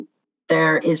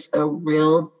there is a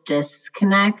real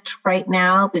disconnect right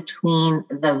now between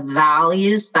the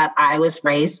values that I was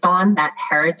raised on, that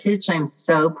heritage I'm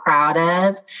so proud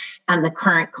of, and the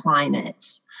current climate.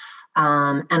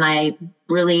 And I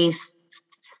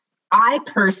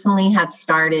personally had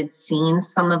started seeing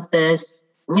some of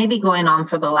this maybe going on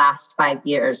for the last 5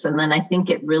 years. And then I think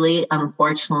it really,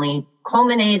 unfortunately,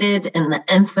 culminated in the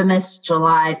infamous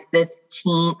July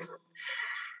 15th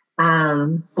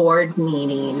board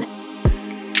meeting.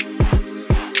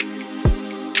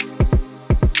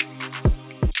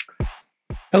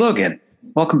 Hello again.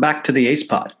 Welcome back to the ACE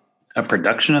Pod, a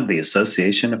production of the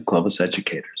Association of Clovis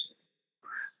Educators.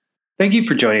 Thank you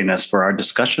for joining us for our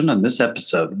discussion on this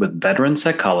episode with veteran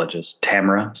psychologist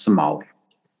Tamara Somali.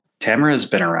 Tamara has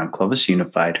been around Clovis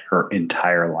Unified her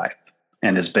entire life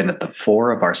and has been at the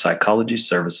fore of our psychology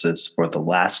services for the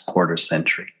last quarter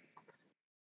century.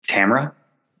 Tamara,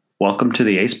 welcome to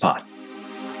the ACE Pod.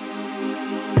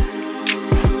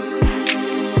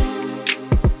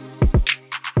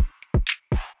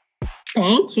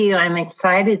 Thank you. I'm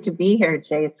excited to be here,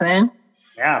 Jason.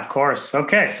 Yeah, of course.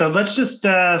 Okay, so let's just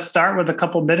start with a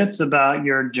couple minutes about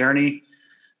your journey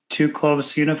to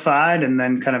Clovis Unified and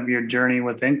then kind of your journey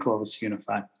within Clovis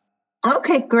Unified.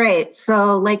 Okay, great.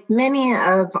 So like many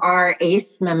of our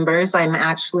ACE members, I'm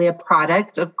actually a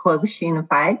product of Clovis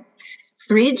Unified.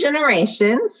 3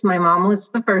 generations. My mom was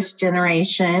the first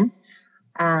generation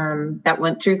that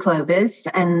went through Clovis.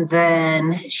 And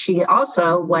then she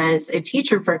also was a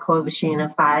teacher for Clovis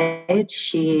Unified.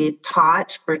 She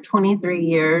taught for 23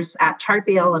 years at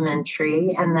Tarpey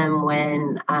Elementary. And then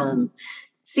when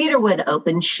Cedarwood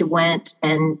opened, she went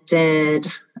and did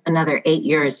another 8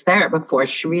 years there before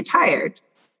she retired.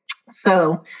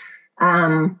 So,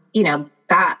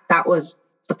 that was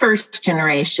the first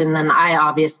generation. Then I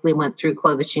obviously went through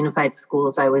Clovis Unified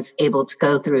Schools. I was able to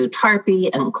go through Tarpey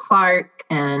and Clark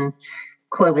and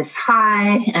Clovis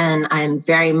High, and I'm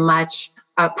very much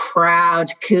a proud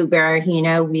Cougar.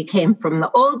 We came from the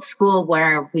old school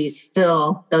where we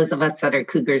still, those of us that are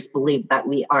Cougars, believe that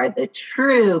we are the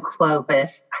true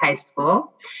Clovis High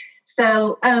School.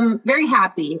 So I'm very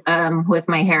happy with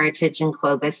my heritage in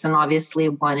Clovis, and obviously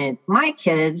wanted my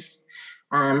kids,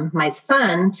 my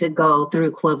son, to go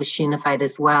through Clovis Unified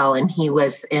as well. And he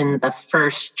was in the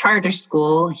first charter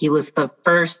school. He was the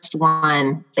first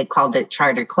one, they called it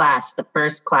charter class, the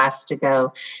first class to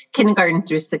go kindergarten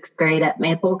through 6th grade at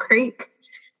Maple Creek.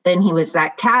 Then he was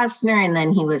at Kastner, and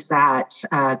then he was at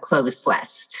Clovis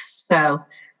West. So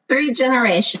 3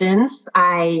 generations.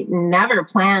 I never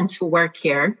planned to work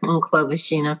here in Clovis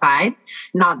Unified.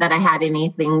 Not that I had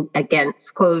anything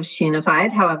against Clovis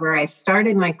Unified. However, I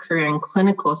started my career in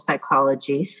clinical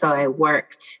psychology. So I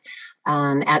worked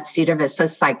at Cedar Vista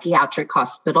Psychiatric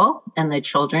Hospital in the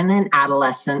children and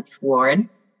adolescents ward.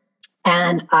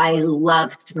 And I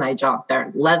loved my job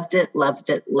there. Loved it, loved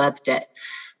it, loved it.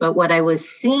 But what I was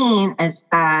seeing is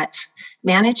that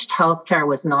managed healthcare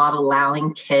was not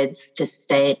allowing kids to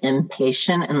stay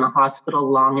inpatient in the hospital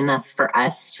long enough for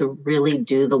us to really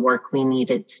do the work we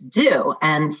needed to do.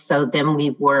 And so then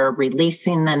we were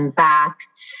releasing them back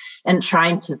and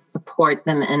trying to support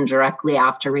them indirectly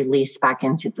after release back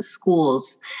into the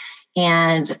schools.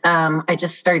 And I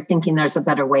just started thinking there's a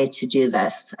better way to do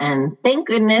this. And thank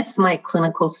goodness my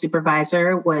clinical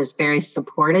supervisor was very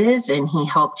supportive, and he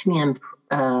helped me in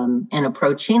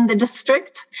approaching the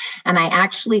district. And I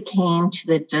actually came to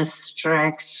the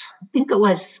district, I think it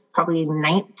was probably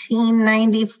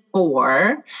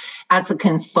 1994, as a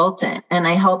consultant. And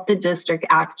I helped the district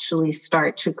actually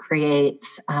start to create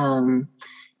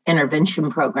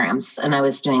intervention programs. And I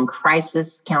was doing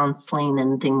crisis counseling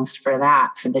and things for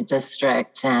that for the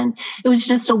district. And it was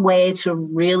just a way to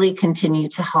really continue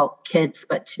to help kids,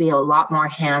 but to be a lot more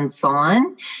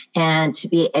hands-on and to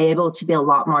be able to be a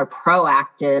lot more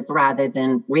proactive rather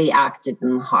than reactive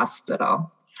in the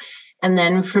hospital. And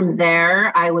then from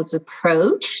there, I was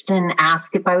approached and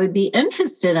asked if I would be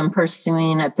interested in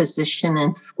pursuing a position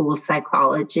in school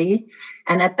psychology.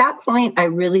 And at that point, I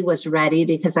really was ready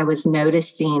because I was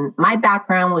noticing my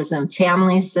background was in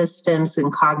family systems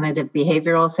and cognitive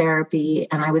behavioral therapy.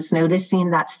 And I was noticing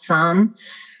that some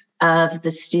of the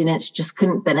students just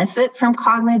couldn't benefit from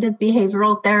cognitive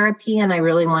behavioral therapy. And I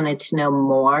really wanted to know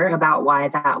more about why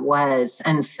that was.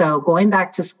 And so going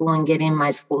back to school and getting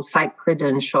my school psych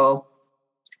credential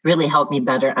really helped me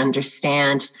better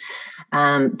understand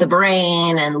the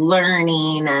brain and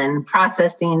learning and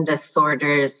processing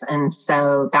disorders. And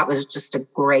so that was just a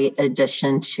great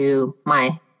addition to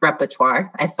my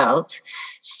repertoire, I felt.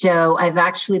 So I've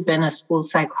actually been a school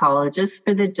psychologist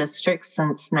for the district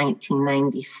since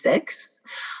 1996.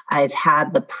 I've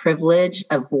had the privilege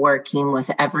of working with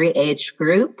every age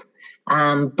group.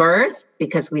 Birth,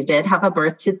 because we did have a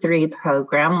birth to 3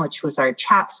 program, which was our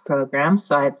CHAPS program.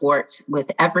 So I've worked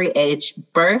with every age,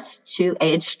 birth to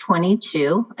age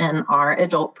 22 in our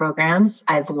adult programs.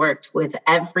 I've worked with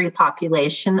every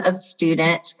population of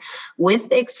students, with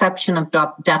the exception of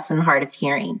deaf and hard of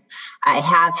hearing. I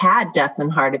have had deaf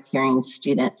and hard of hearing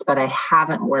students, but I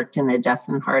haven't worked in a deaf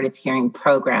and hard of hearing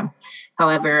program.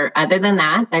 However, other than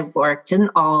that, I've worked in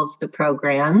all of the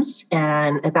programs.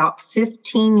 And about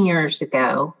 15 years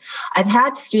ago, I've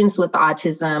had students with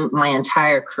autism my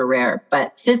entire career,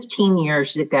 but 15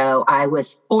 years ago, I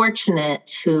was fortunate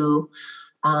to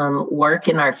work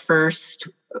in our first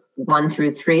 1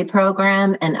 through 3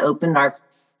 program and opened our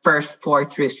first 4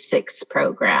 through 6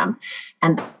 program.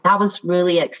 And that was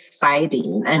really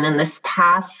exciting. And in this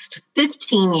past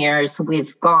 15 years,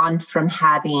 we've gone from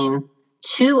having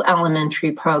 2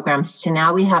 elementary programs to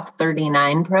now we have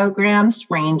 39 programs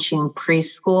ranging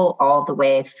preschool all the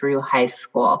way through high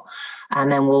school.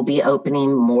 And we'll be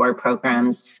opening more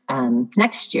programs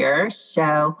next year.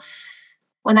 So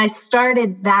when I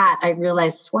started that, I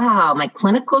realized, wow, my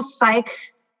clinical psych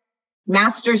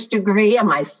master's degree and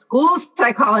my school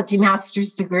psychology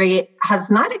master's degree has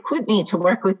not equipped me to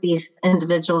work with these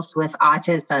individuals with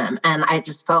autism. And I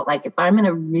just felt like if I'm going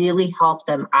to really help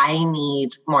them, I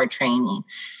need more training.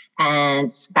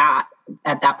 And that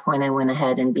at that point, I went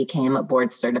ahead and became a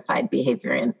board certified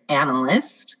behavior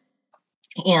analyst.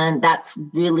 And that's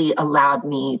really allowed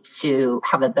me to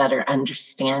have a better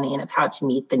understanding of how to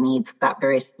meet the needs of that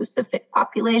very specific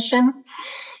population.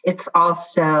 It's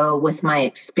also with my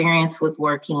experience with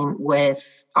working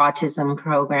with autism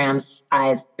programs,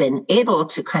 I've been able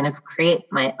to kind of create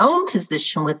my own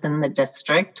position within the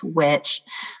district, which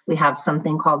we have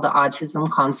something called the Autism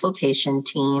Consultation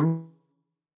Team.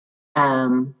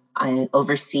 I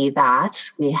oversee that.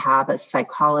 We have a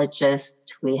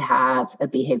psychologist, we have a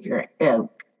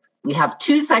we have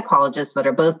 2 psychologists that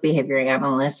are both behavior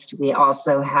analysts. We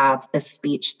also have a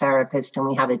speech therapist and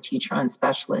we have a teacher on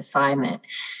special assignment.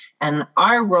 And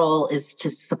our role is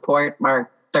to support our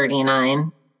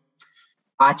 39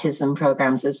 autism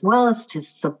programs, as well as to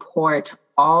support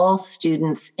all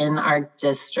students in our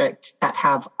district that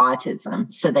have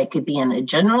autism. So they could be in a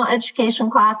general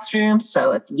education classroom.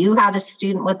 So if you had a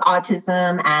student with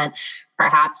autism and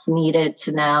perhaps needed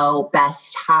to know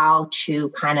best how to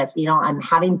kind of, I'm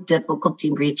having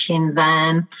difficulty reaching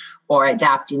them or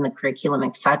adapting the curriculum,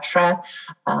 etc.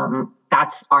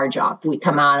 That's our job. We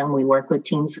come out and we work with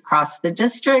teams across the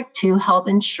district to help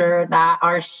ensure that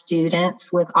our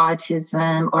students with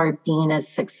autism are being as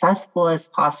successful as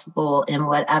possible in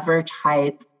whatever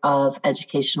type of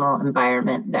educational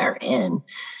environment they're in.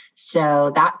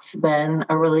 So that's been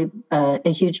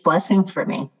a huge blessing for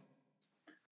me.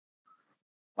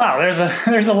 Wow,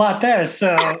 there's a lot there.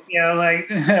 So,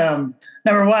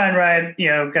 number one, right,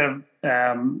 kind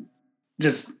of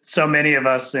just so many of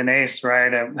us in ACE,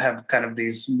 right, have kind of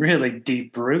these really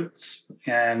deep roots.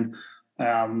 And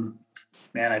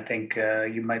I think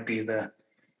you might be the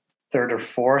 3rd or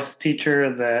 4th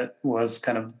teacher that was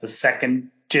kind of the 2nd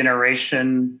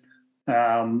generation,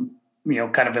 kind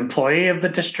of employee of the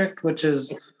district, which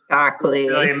is exactly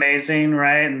really amazing,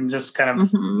 right? And just kind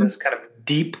of this kind of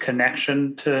deep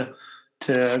connection to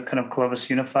kind of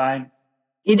Clovis Unified.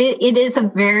 It is a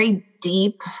very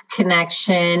deep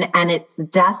connection, and it's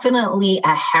definitely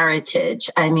a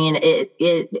heritage. I mean,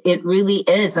 it really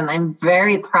is, and I'm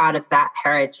very proud of that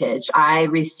heritage. I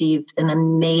received an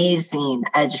amazing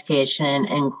education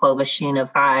in Clovis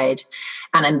Unified,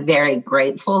 and I'm very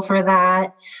grateful for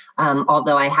that.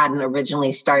 Although I hadn't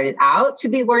originally started out to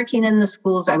be working in the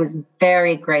schools, I was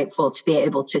very grateful to be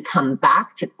able to come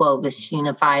back to Clovis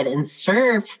Unified and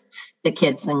serve the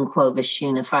kids in Clovis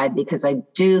Unified, because I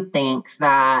do think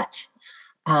that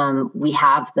we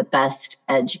have the best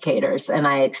educators. And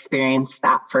I experienced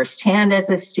that firsthand as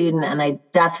a student. And I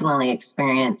definitely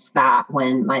experienced that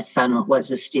when my son was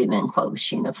a student in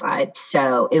Clovis Unified.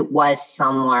 So it was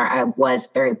somewhere I was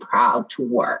very proud to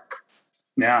work.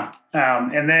 Yeah.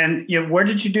 And then where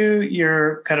did you do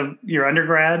your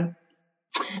undergrad?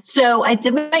 So I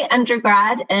did my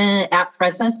undergrad at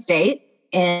Fresno State.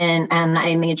 And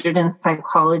I majored in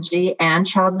psychology and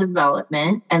child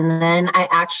development. And then I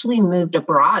actually moved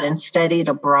abroad and studied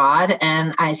abroad.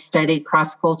 And I studied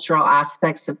cross-cultural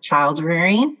aspects of child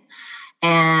rearing.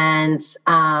 And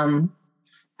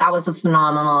that was a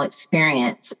phenomenal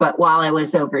experience. But while I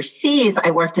was overseas,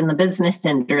 I worked in the business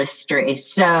industry.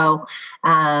 So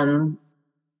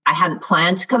I I hadn't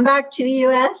planned to come back to the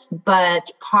US, but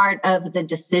part of the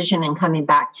decision in coming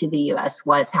back to the US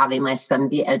was having my son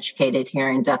be educated here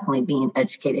and definitely being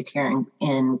educated here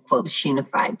in Clovis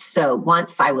Unified. So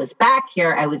once I was back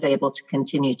here, I was able to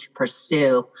continue to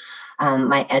pursue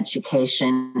my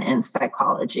education in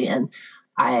psychology. And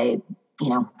I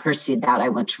pursued that. I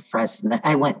went to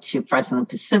Fresno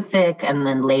Pacific, and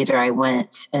then later I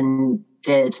went and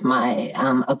did my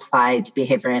applied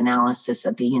behavior analysis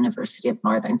at the University of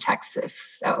Northern Texas.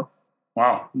 So,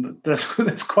 wow,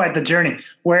 that's quite the journey.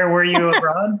 Where were you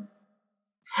abroad?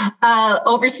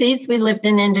 Overseas, we lived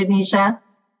in Indonesia.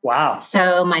 Wow.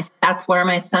 So that's where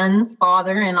my son's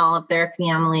father and all of their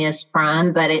family is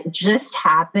from. But it just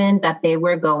happened that they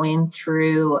were going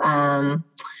through.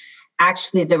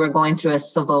 Actually, they were going through a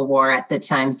civil war at the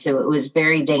time, so it was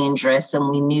very dangerous,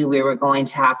 and we knew we were going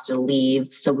to have to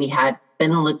leave. So we had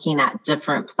been looking at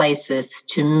different places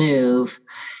to move,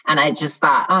 and I just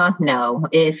thought, no,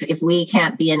 if we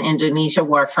can't be in Indonesia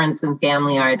where friends and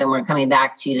family are, then we're coming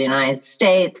back to the United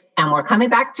States, and we're coming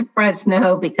back to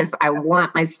Fresno because I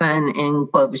want my son in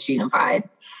Clovis Unified.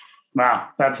 Wow,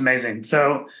 that's amazing.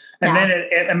 So, and then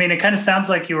it kind of sounds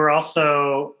like you were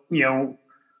also,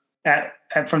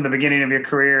 from the beginning of your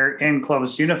career in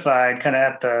Clovis Unified, kind of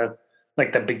at the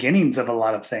beginnings of a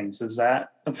lot of things. Is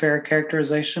that a fair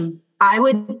characterization? I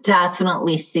would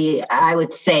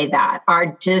say that our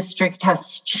district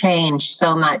has changed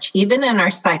so much. Even in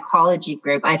our psychology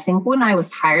group, I think when I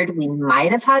was hired, we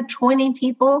might have had 20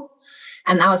 people,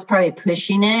 and that was probably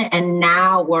pushing it. And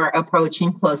now we're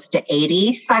approaching close to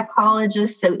 80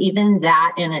 psychologists. So even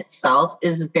that in itself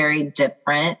is very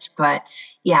different. But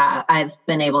yeah, I've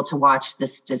been able to watch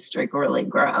this district really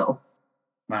grow.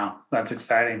 Wow, that's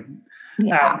exciting.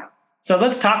 Yeah. So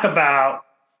let's talk about,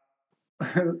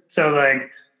 there's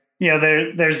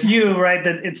you, right?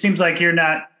 That it seems like you're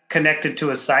not connected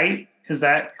to a site. Is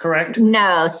that correct?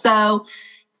 No. So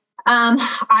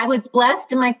I was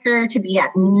blessed in my career to be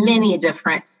at many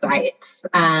different sites,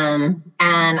 and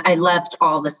I loved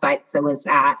all the sites I was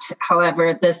at.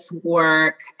 However, this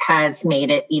work has made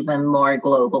it even more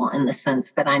global in the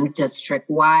sense that I'm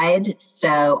district-wide,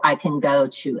 so I can go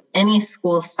to any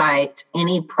school site,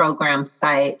 any program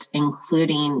site,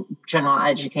 including general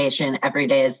education. Every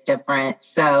day is different.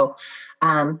 So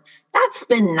that's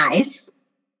been nice.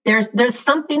 There's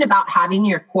something about having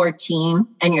your core team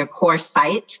and your core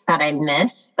site that I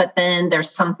miss, but then there's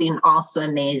something also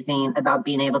amazing about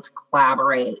being able to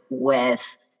collaborate with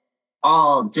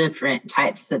all different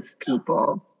types of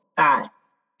people. That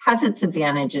has its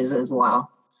advantages as well.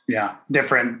 Yeah,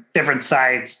 different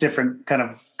sites, different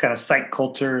kind of site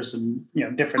cultures, and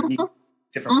different needs,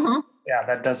 different. Yeah,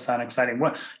 that does sound exciting.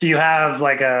 What do you have,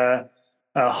 like a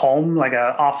home, like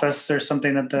a office or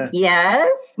something at the?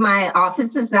 Yes, my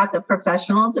office is at the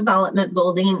professional development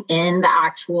building in the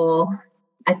actual,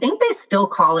 I think they still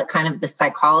call it kind of the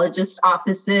psychologist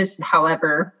offices.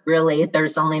 However, really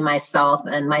there's only myself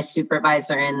and my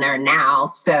supervisor in there now.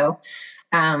 So,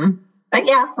 but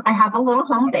yeah, I have a little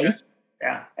home base.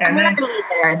 Yeah. And I'm not really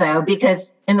there though,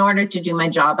 because in order to do my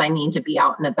job, I need to be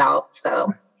out and about.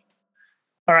 So.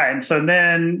 All right. And so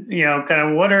then, kind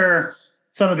of what are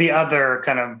some of the other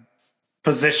kind of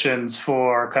positions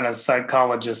for kind of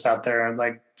psychologists out there?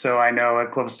 Like, so I know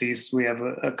at Clovis East, we have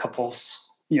a couple,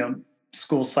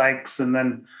 school psychs, and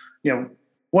then,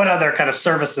 what other kind of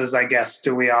services, I guess,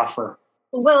 do we offer?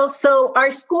 Well, so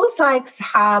our school sites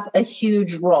have a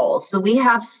huge role. So we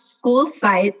have school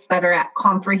sites that are at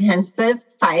comprehensive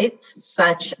sites,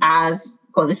 such as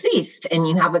Clovis East, and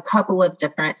you have a couple of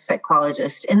different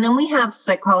psychologists. And then we have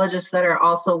psychologists that are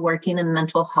also working in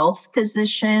mental health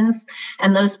positions,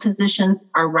 and those positions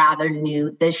are rather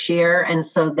new this year. And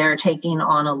so they're taking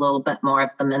on a little bit more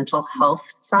of the mental health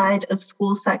side of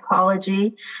school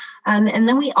psychology. And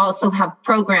then we also have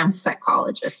program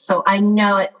psychologists. So I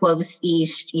know at Clovis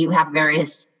East, you have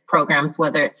various programs,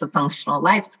 whether it's a functional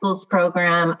life skills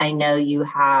program. I know you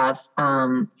have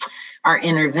our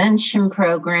intervention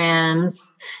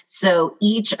programs. So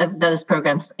each of those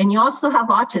programs, and you also have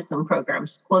autism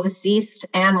programs. Clovis East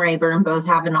and Rayburn both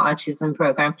have an autism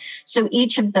program. So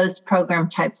each of those program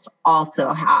types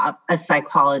also have a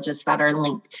psychologist that are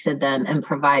linked to them and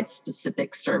provide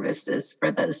specific services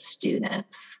for those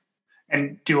students.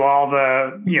 And do all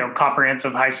the,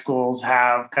 comprehensive high schools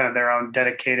have kind of their own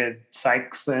dedicated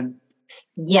psychs then?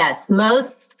 Yes,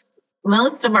 most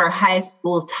of our high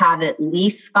schools have at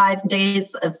least 5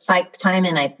 days of psych time,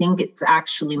 and I think it's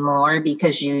actually more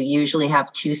because you usually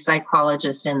have 2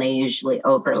 psychologists and they usually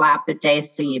overlap a day,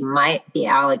 so you might be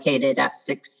allocated at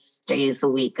 6 days a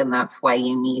week, and that's why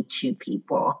you need 2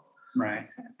 people. Right.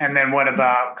 And then what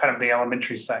about kind of the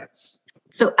elementary sites?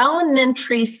 So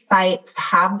elementary sites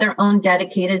have their own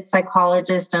dedicated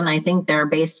psychologist, and I think their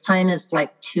base time is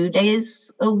like 2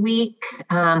 days a week,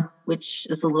 which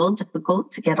is a little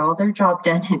difficult to get all their job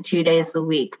done in 2 days a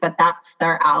week, but that's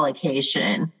their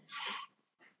allocation.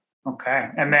 Okay.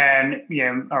 And then,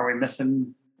 are we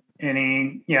missing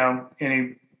anybody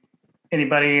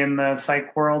in the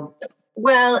psych world?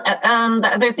 Well, the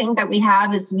other thing that we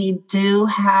have is we do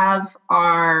have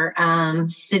our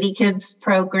City Kids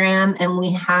program, and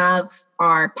we have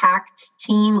our PACT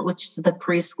team, which is the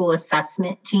preschool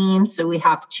assessment team. So we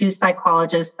have 2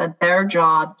 psychologists that their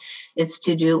job is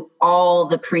to do all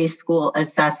the preschool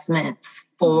assessments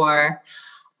for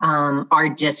our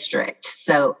district.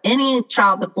 So any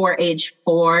child before age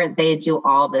 4, they do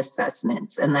all the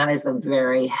assessments, and that is a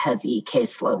very heavy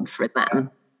caseload for them.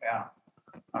 Yeah.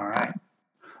 All right.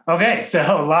 Okay, so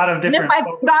a lot of different. And if I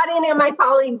forgot any of my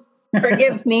colleagues,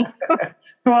 forgive me.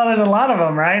 Well, there's a lot of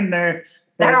them, right? And there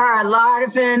are a lot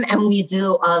of them, and we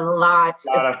do a lot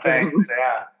of things.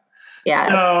 Yeah. Yeah.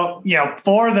 So,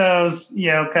 for those,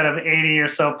 kind of 80 or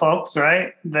so folks,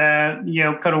 right? That,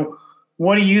 kind of,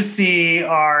 what do you see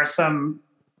are some,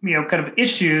 kind of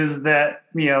issues that,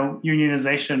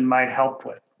 unionization might help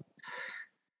with?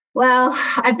 Well,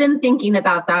 I've been thinking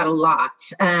about that a lot.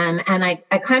 And I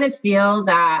kind of feel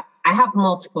that I have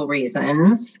multiple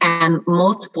reasons and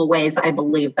multiple ways I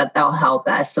believe that they'll help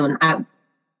us. So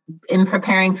in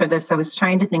preparing for this, I was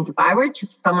trying to think, if I were to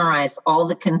summarize all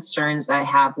the concerns I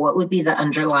have, what would be the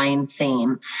underlying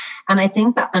theme? And I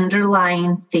think the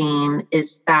underlying theme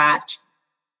is that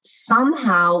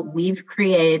somehow we've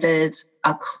created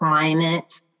a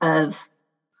climate of,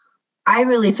 I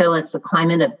really feel it's a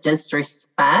climate of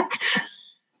disrespect.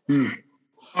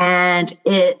 And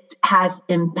it has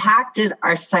impacted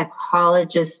our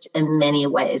psychologists in many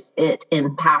ways. It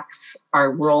impacts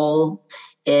our role.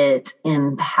 It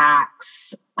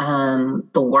impacts the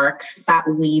work that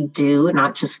we do,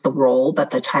 not just the role,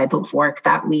 but the type of work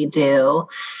that we do.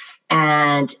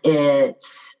 And it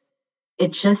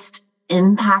just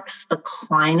impacts the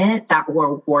climate that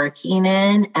we're working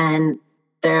in. And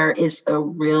there is a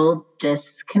real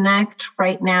disconnect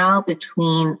right now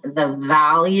between the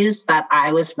values that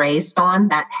I was raised on,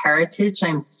 that heritage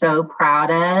I'm so proud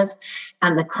of,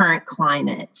 and the current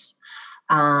climate.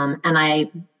 And I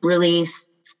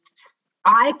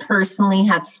personally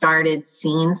had started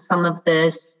seeing some of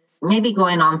this maybe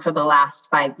going on for the last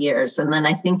 5 years. And then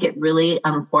I think it really,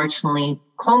 unfortunately,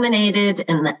 culminated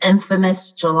in the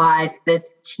infamous July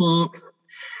 15th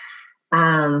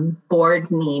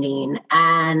board meeting.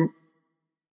 And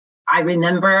I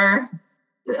remember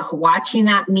watching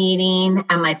that meeting,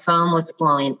 and my phone was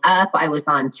blowing up. I was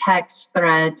on text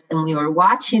threads, and we were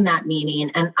watching that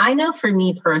meeting. And I know for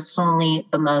me personally,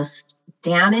 the most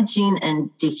damaging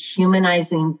and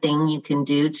dehumanizing thing you can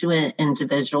do to an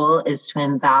individual is to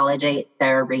invalidate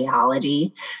their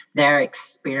reality, their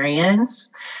experience.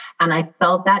 And I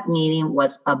felt that meeting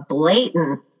was a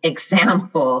blatant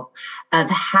example of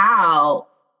how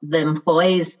the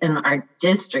employees in our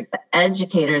district, the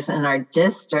educators in our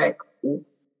district,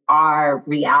 our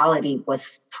reality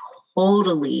was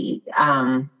totally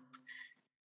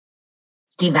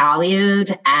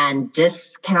devalued and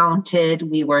discounted.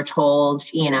 We were told,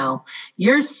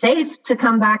 you're safe to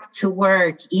come back to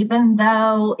work, even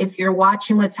though if you're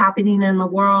watching what's happening in the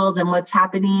world and what's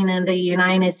happening in the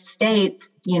United States,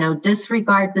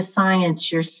 disregard the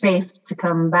science, you're safe to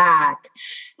come back.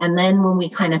 And then when we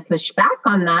kind of pushed back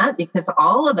on that, because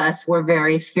all of us were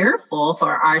very fearful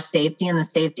for our safety and the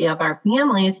safety of our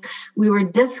families, we were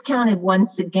discounted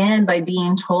once again by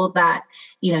being told that,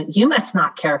 you must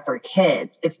not care for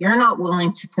kids. If you're not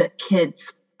willing to put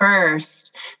kids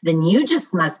first, then you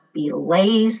just must be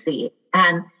lazy.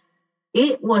 And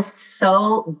it was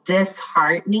so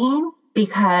disheartening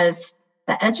because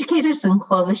the educators in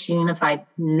Clovis Unified,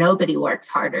 nobody works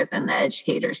harder than the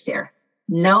educators here.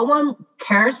 No one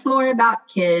cares more about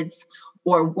kids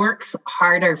or works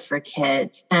harder for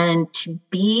kids. And to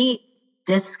be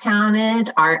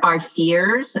discounted, our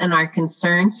fears and our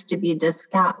concerns to be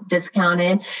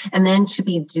discounted, and then to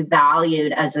be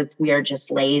devalued as if we are just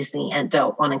lazy and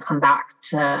don't want to come back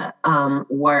to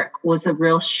work was a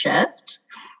real shift.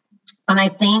 And I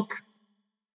think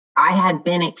I had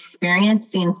been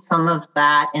experiencing some of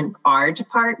that in our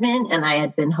department, and I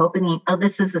had been hoping,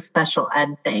 this is a special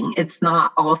ed thing. It's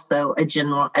not also a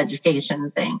general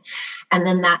education thing. And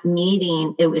then that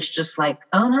meeting, it was just like,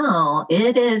 oh no,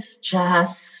 it is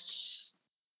just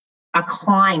a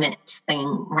climate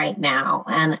thing right now,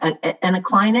 and a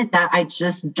climate that I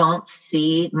just don't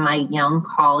see my young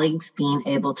colleagues being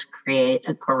able to create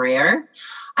a career.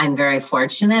 I'm very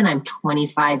fortunate. I'm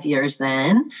 25 years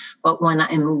in, but when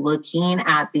I'm looking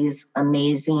at these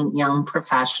amazing young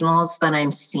professionals that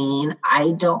I'm seeing,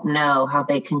 I don't know how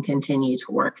they can continue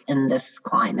to work in this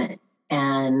climate.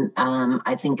 And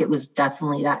I think it was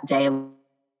definitely that day of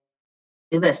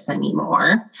do this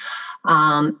anymore.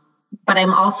 But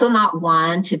I'm also not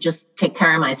one to just take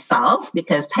care of myself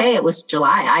because, hey, it was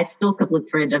July. I still could look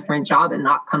for a different job and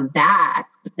not come back.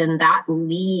 But then that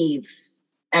leaves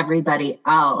everybody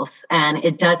else. And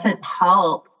it doesn't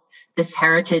help this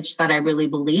heritage that I really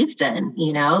believed in.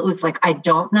 You know, it was like, I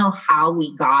don't know how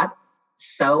we got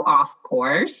so off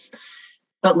course,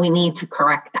 but we need to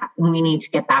correct that. And we need to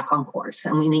get back on course.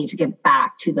 And we need to get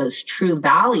back to those true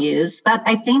values that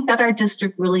I think that our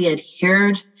district really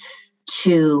adhered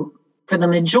to for the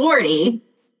majority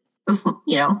of,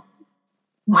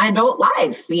 my adult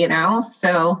life,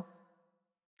 so.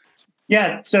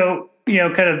 Yeah. So,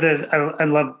 kind of this, I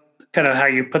love kind of how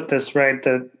you put this, right?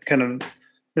 The kind of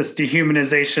this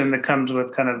dehumanization that comes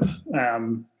with kind of,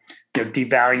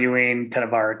 devaluing kind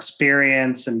of our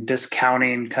experience and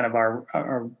discounting kind of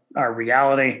our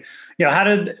reality. How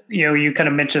did, you kind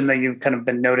of mentioned that you've kind of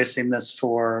been noticing this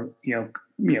for,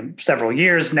 several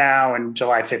years now, and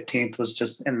July 15th was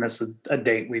just, and this is a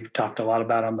date we've talked a lot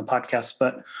about on the podcast,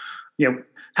 but,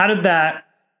 how did that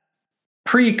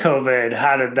pre-COVID,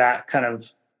 how did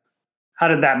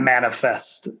that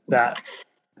manifest that?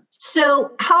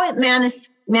 So how it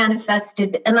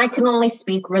manifested, and I can only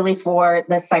speak really for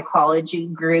the psychology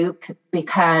group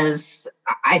because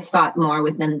I saw it more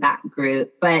within that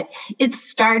group, but it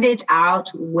started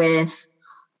out with,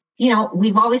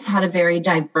 we've always had a very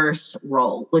diverse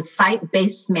role with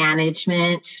site-based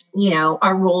management.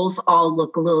 Our roles all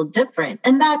look a little different,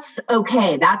 and that's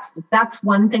okay. That's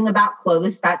one thing about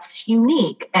Clovis that's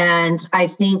unique. And I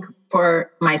think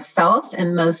for myself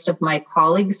and most of my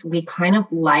colleagues, we kind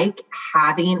of like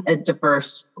having a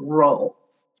diverse role.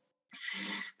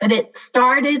 But it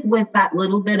started with that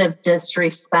little bit of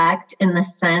disrespect in the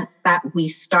sense that we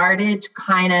started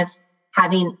kind of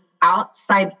having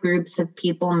outside groups of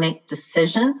people make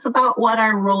decisions about what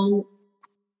our role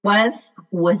was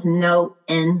with no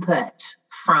input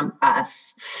from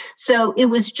us. So it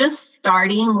was just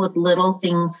starting with little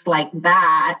things like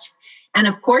that. And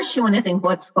of course, you want to think,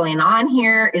 what's going on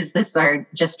here? Is this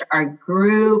our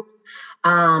group?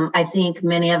 I think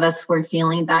many of us were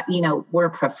feeling that, we're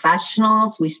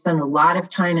professionals. We spend a lot of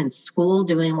time in school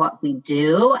doing what we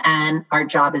do, and our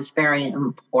job is very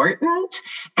important.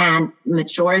 And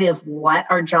majority of what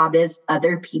our job is,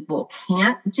 other people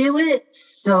can't do it.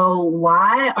 So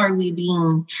why are we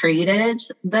being treated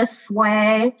this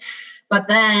way? But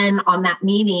then on that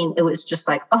meeting, it was just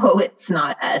like, oh, it's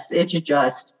not us. It's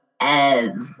just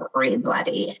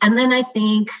everybody. And then I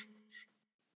think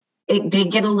it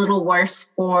did get a little worse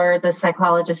for the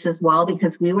psychologists as well,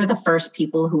 because we were the first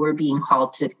people who were being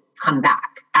called to come back.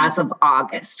 As of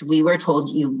August, we were told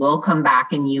you will come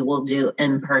back and you will do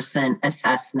in-person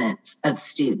assessments of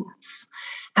students.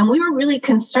 And we were really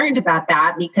concerned about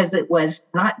that because it was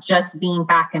not just being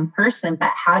back in person,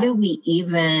 but how do we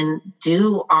even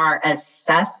do our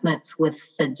assessments with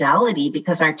fidelity,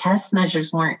 because our test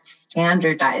measures weren't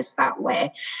standardized that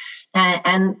way.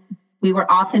 And we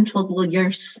were often told, well,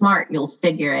 you're smart, you'll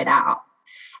figure it out.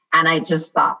 And I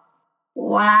just thought,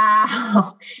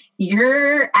 wow,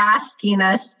 you're asking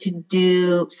us to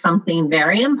do something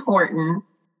very important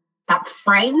that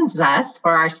frightens us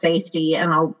for our safety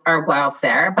and our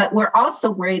welfare, but we're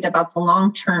also worried about the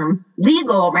long-term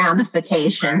legal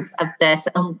ramifications of this,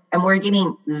 and we're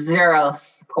getting zero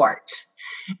support.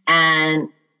 And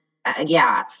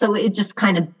so it just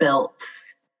kind of built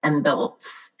and built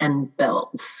and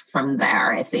built from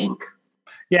there, I think.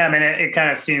 Yeah, I mean, it kind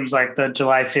of seems like the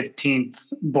July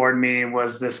 15th board meeting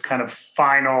was this kind of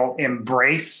final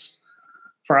embrace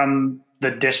from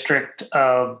the district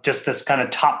of just this kind of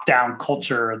top-down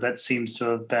culture that seems to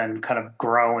have been kind of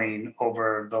growing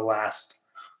over the last,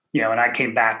 and I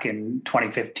came back in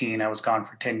 2015. I was gone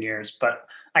for 10 years, but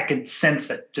I could sense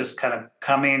it just kind of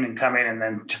coming. And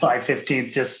then July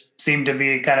 15th just seemed to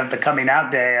be kind of the coming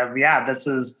out day of,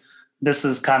 this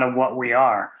is kind of what we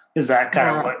are. Is that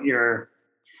kind of what you're...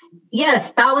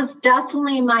 Yes, that was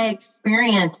definitely my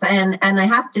experience. And I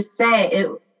have to say,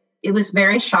 it was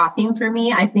very shocking for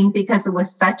me, I think, because it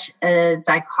was such a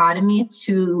dichotomy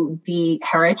to the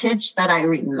heritage that I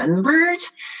remembered.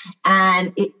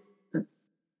 And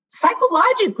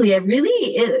psychologically,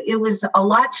 it was a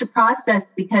lot to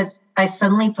process because I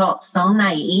suddenly felt so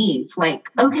naive. Like,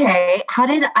 okay, how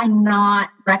did I not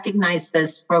recognize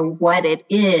this for what it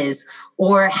is?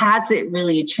 Or has it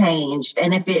really changed?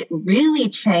 And if it really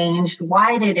changed,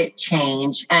 why did it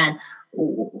change? And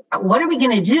what are we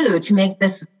going to do to make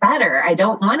this better? I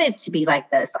don't want it to be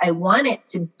like this. I want it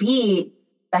to be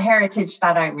the heritage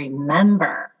that I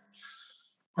remember.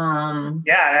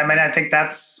 Yeah, I mean, I think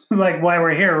that's like why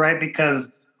we're here, right?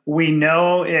 Because we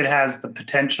know it has the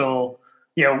potential,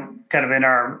 kind of in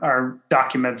our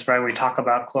documents, right? We talk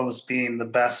about Clovis being the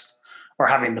best, or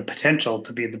having the potential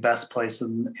to be the best place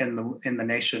in the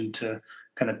nation to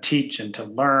kind of teach and to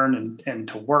learn and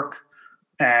to work.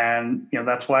 And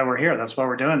that's why we're here. That's why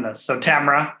we're doing this. So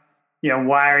Tamara,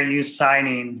 why are you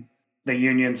signing the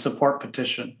union support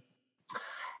petition?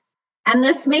 And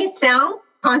this may sound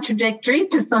contradictory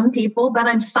to some people, but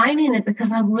I'm signing it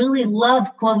because I really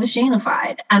love Clovis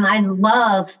Unified and I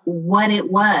love what it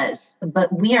was,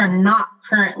 but we are not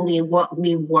currently what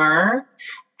we were.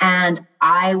 And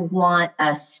I want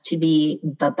us to be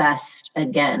the best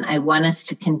again. I want us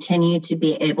to continue to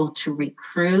be able to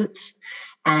recruit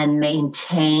and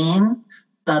maintain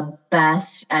the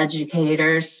best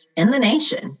educators in the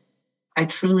nation. I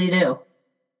truly do.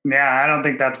 Yeah, I don't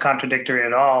think that's contradictory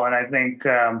at all. And I think,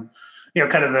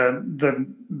 kind of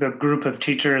the group of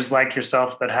teachers like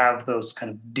yourself that have those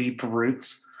kind of deep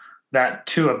roots, that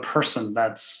to a person,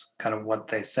 that's kind of what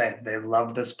they say. They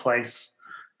love this place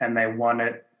and they want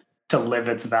it to live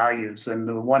its values and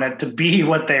they want it to be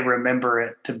what they remember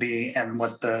it to be and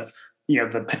what the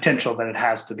potential that it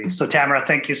has to be. So Tamara,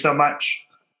 thank you so much.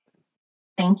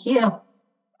 Thank you.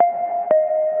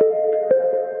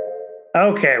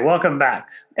 Okay, welcome back.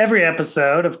 Every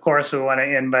episode, of course, we want to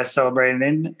end by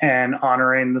celebrating and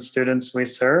honoring the students we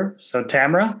serve. So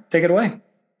Tamara, take it away.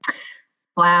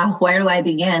 Wow, where do I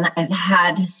begin? I've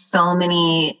had so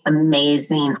many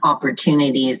amazing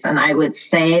opportunities. And I would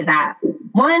say that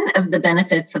one of the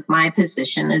benefits of my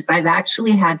position is I've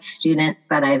actually had students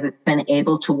that I've been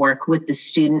able to work with the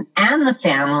student and the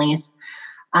families.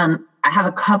 I have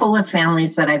a couple of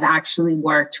families that I've actually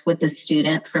worked with the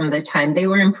student from the time they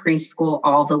were in preschool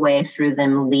all the way through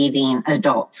them leaving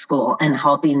adult school and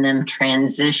helping them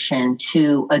transition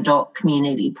to adult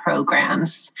community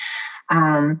programs.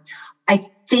 I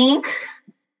think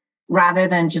rather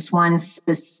than just one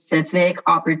specific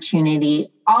opportunity,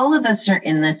 all of us are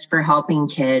in this for helping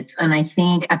kids. And I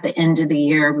think at the end of the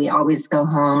year, we always go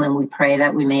home and we pray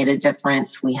that we made a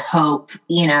difference. We hope,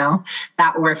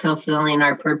 that we're fulfilling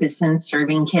our purpose in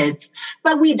serving kids,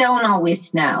 but we don't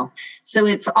always know. So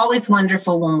it's always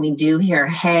wonderful when we do hear,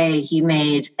 hey, you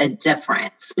made a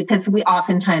difference, because we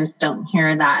oftentimes don't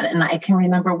hear that. And I can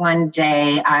remember one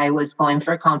day I was going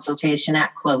for a consultation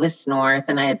at Clovis North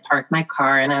and I had parked my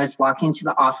car and I was walking to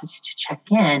the office to check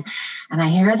in and I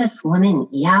hear this woman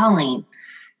yelling,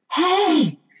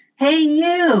 hey,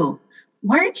 you,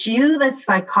 weren't you the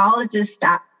psychologist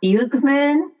at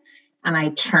Bugman? And I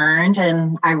turned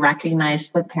and I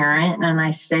recognized the parent and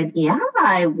I said, yeah,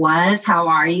 I was. How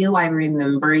are you? I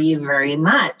remember you very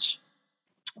much.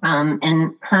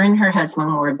 And her and her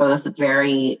husband were both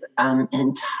very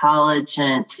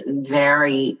intelligent,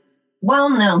 very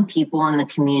well-known people in the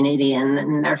community and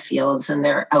in their fields, and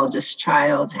their eldest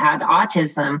child had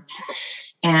autism.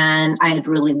 And I had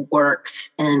really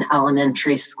worked in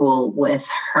elementary school with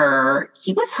her.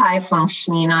 He was high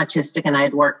functioning autistic, and I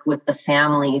had worked with the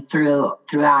family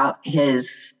throughout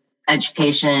his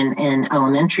education in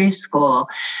elementary school.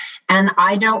 And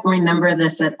I don't remember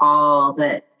this at all,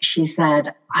 but she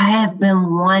said, I have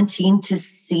been wanting to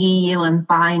see you and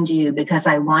find you because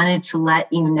I wanted to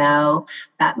let you know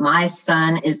that my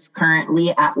son is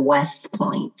currently at West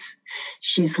Point.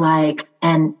 She's like,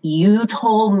 and you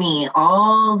told me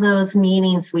all those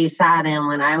meetings we sat in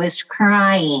when I was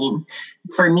crying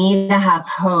for me to have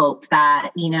hope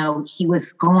that, he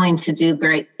was going to do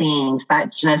great things,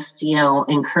 that just,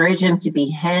 encourage him to be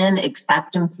him,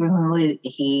 accept him for who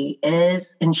he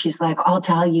is. And she's like, I'll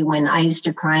tell you, when I used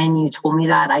to cry and you told me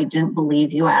that, I didn't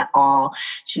believe you at all.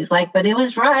 She's like, but it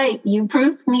was right. You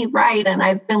proved me right. And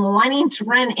I've been wanting to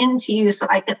run into you so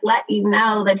I could let you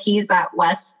know that he's at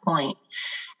West Point.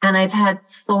 And I've had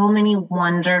so many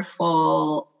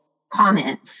wonderful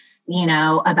comments,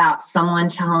 about someone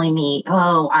telling me,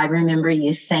 oh, I remember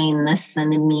you saying this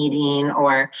in a meeting,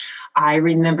 or I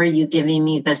remember you giving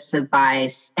me this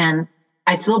advice. And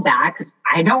I feel bad because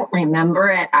I don't remember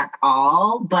it at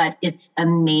all, but it's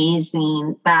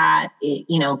amazing that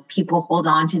people hold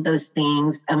on to those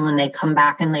things, and when they come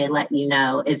back and they let you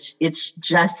know, it's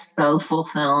just so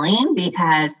fulfilling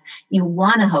because you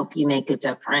want to hope you make a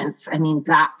difference. I mean,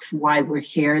 that's why we're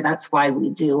here. That's why we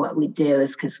do what we do,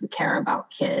 is because we care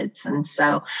about kids. And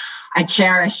so I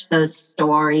cherish those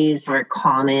stories or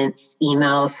comments,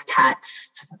 emails,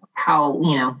 texts,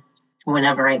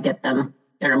 whenever I get them.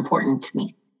 They're important to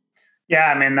me.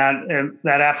 Yeah, I mean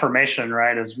that affirmation,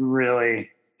 right, is really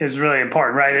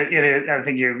important, right? It I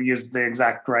think you used the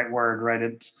exact right word, right?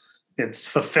 It's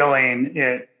fulfilling.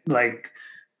 It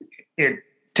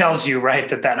tells you, right,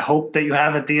 that hope that you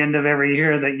have at the end of every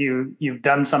year that you've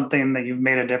done something, that you've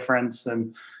made a difference.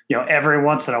 And every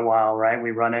once in a while, right, we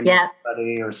run into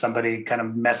somebody, or somebody kind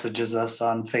of messages us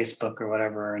on Facebook or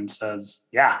whatever and says,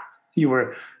 yeah, you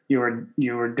were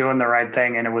doing the right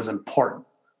thing, and it was important.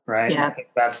 Right. Yeah. I think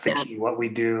that's the key. What we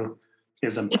do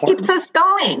is important. It keeps us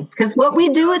going because what we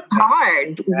do is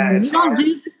hard. Yeah, we don't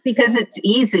do it because it's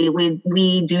easy.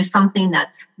 We do something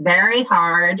that's very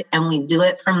hard, and we do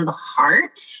it from the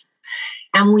heart,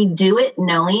 and we do it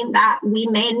knowing that we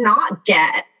may not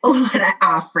get an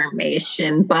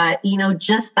affirmation, but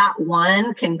just that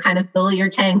one can kind of fill your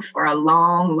tank for a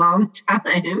long, long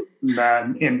time.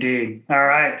 Indeed. All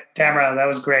right, Tamara, that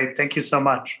was great. Thank you so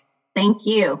much. Thank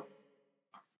you.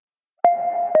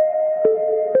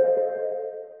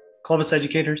 Clovis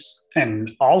educators,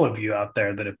 and all of you out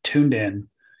there that have tuned in,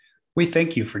 we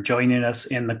thank you for joining us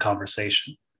in the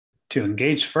conversation. To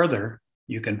engage further,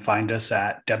 you can find us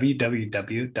at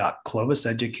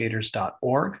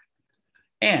www.cloviseducators.org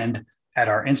and at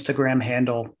our Instagram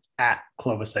handle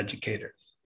 @ClovisEducators.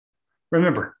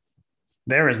 Remember,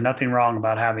 there is nothing wrong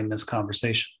about having this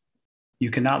conversation. You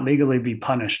cannot legally be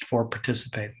punished for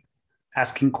participating,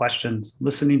 asking questions,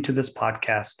 listening to this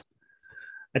podcast,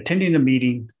 attending a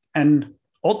meeting, and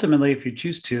ultimately, if you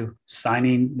choose to,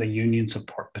 signing the union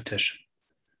support petition.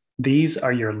 These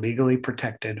are your legally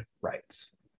protected rights.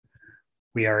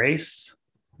 We are ACE.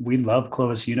 We love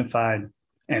Clovis Unified,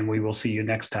 and we will see you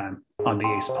next time on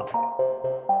the ACE Pod.